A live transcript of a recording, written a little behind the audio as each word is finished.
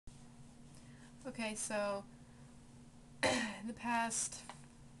Okay, so the past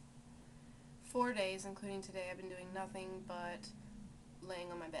 4 days, including today, I've been doing nothing but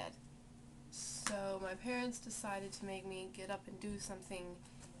laying on my bed. So my parents decided to make me get up and do something,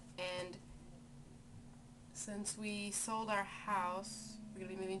 and since we sold our house, we're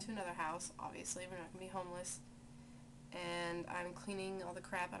going to be moving to another house, obviously, we're not going to be homeless, and I'm cleaning all the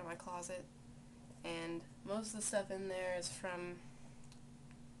crap out of my closet, and most of the stuff in there is from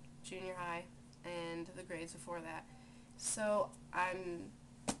junior high and the grades before that. So I'm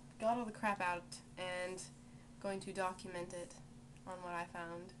got all the crap out and going to document it on what I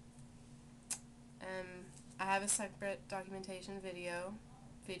found. I have a separate documentation video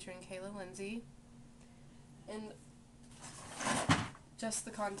featuring Kayla Lindsay and just the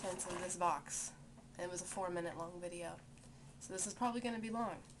contents of this box. And it was a 4-minute long video. So this is probably going to be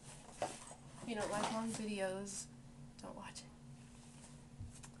long. If you don't like long videos, don't watch it.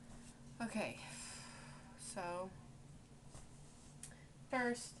 Okay, so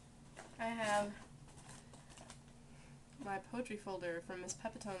first I have my poetry folder from Miss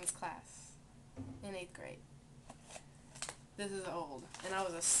Pepitone's class in 8th grade. This is old, and I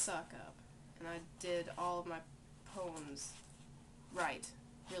was a suck-up, and I did all of my poems right,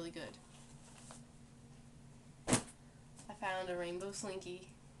 really good. I found a rainbow slinky.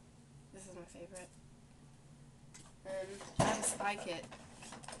 This is my favorite. And I have a spy kit.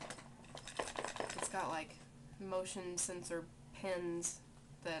 It's got like motion sensor pens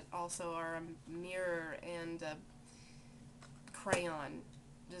that also are a mirror and a crayon.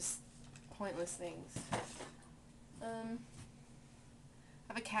 Just pointless things. I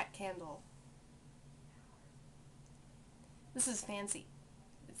have a cat candle. This is fancy.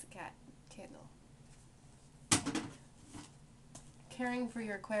 It's a cat candle. Caring for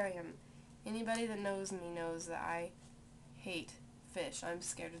your aquarium. Anybody that knows me knows that I hate fish. I'm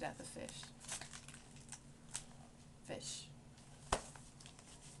scared to death of fish. Fish.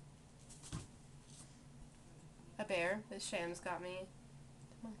 A bear that Shams got me.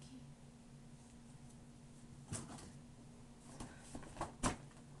 The monkey.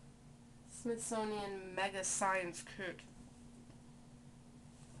 Smithsonian Mega Science Kit.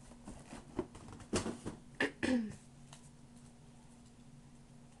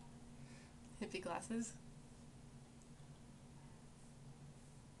 Hippie glasses.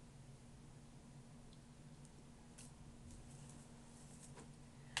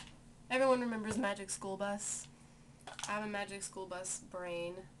 Everyone remembers Magic School Bus. I have a Magic School Bus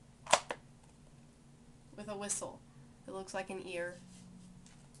brain with a whistle that looks like an ear.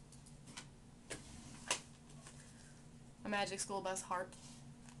 A Magic School Bus heart.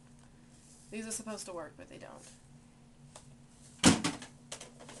 These are supposed to work, but they don't.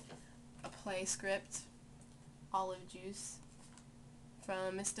 A play script, Olive Juice,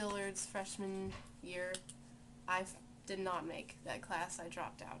 from Miss Dillard's freshman year. I did not make that class. I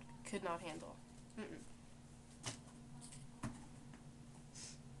dropped out. Could not handle.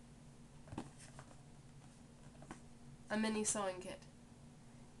 A mini sewing kit.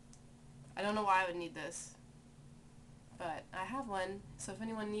 I don't know why I would need this, but I have one, so if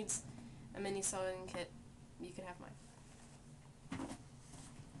anyone needs a mini sewing kit, you can have mine.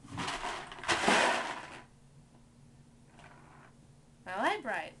 My light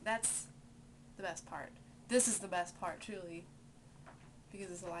bright, that's the best part. This is the best part, truly,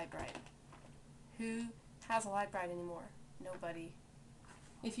 because it's a light bright. Who has a light bright anymore? Nobody.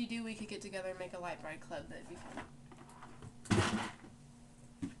 If you do, we could get together and make a light bright club. That'd be fun.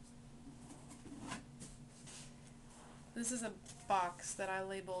 This is a box that I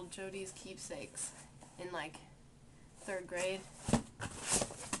labeled Jodie's keepsakes in like 3rd grade.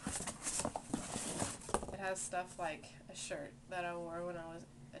 It has stuff like a shirt that I wore when I was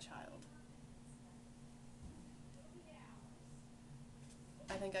a child.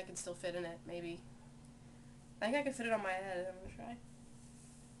 I think I could still fit in it, maybe. I think I could fit it on my head. I'm gonna try.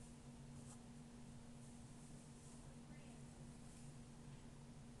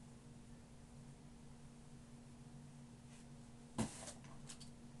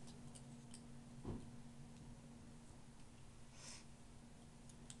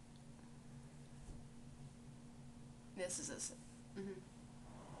 This is this.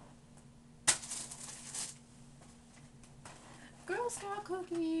 Girl Scout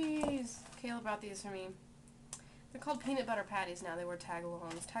cookies! Kayla brought these for me. They're called peanut butter patties now. They were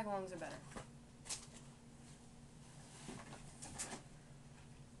tag-alongs. Tag-alongs are better.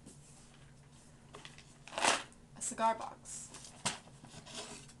 A cigar box.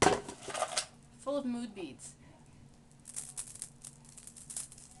 Full of mood beads.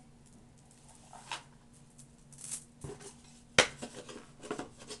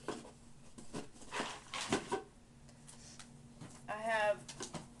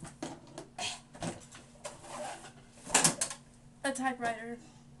 typewriter.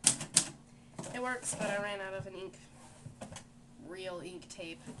 It works, but I ran out of an ink. Real ink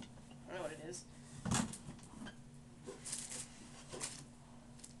tape. I don't know what it is.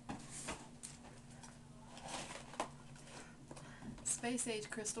 Space Age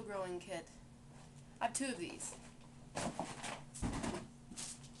Crystal Growing Kit. I have 2 of these.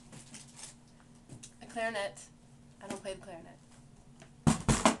 A clarinet. I don't play the clarinet.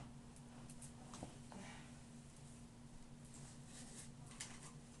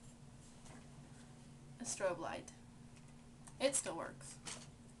 A strobe light. It still works.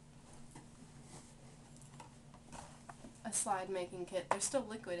 A slide making kit. There's still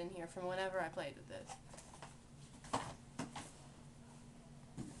liquid in here from whenever I played with this.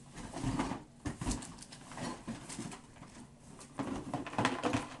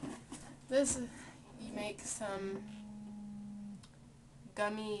 This, you make some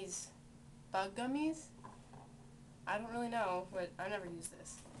gummies, bug gummies? I don't really know, but I never used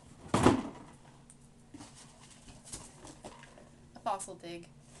this. A fossil dig.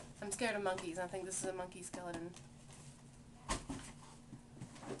 I'm scared of monkeys. I think this is a monkey skeleton.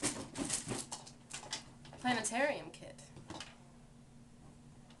 Planetarium kit.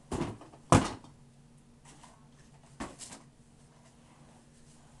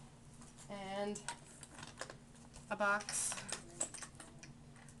 And a box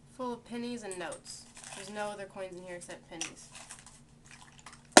full of pennies and notes. There's no other coins in here except pennies.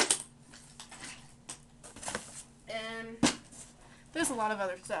 And there's a lot of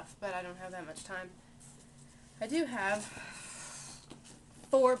other stuff, but I don't have that much time. I do have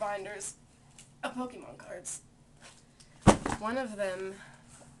 4 binders of Pokemon cards. One of them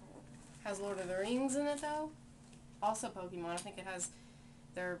has Lord of the Rings in it, though. Also Pokemon. I think it has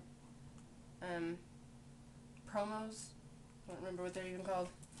their promos. I don't remember what they're even called.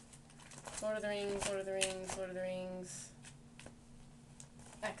 Lord of the Rings, Lord of the Rings, Lord of the Rings.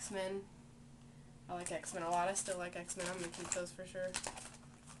 X-Men. I like X-Men a lot. I still like X-Men. I'm going to keep those for sure.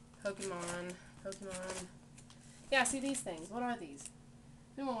 Pokemon. Yeah, see these things. What are these?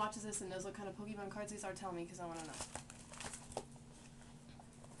 If anyone watches this and knows what kind of Pokemon cards these are, tell me, because I want to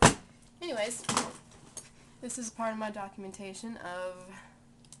know. Anyways, this is part of my documentation of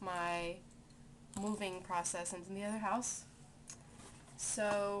my moving process into the other house.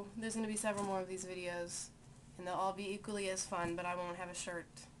 So there's going to be several more of these videos, and they'll all be equally as fun, but I won't have a shirt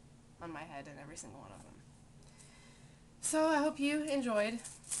on my head in every single one of them. So I hope you enjoyed.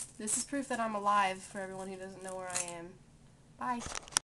 This is proof that I'm alive for everyone who doesn't know where I am. Bye.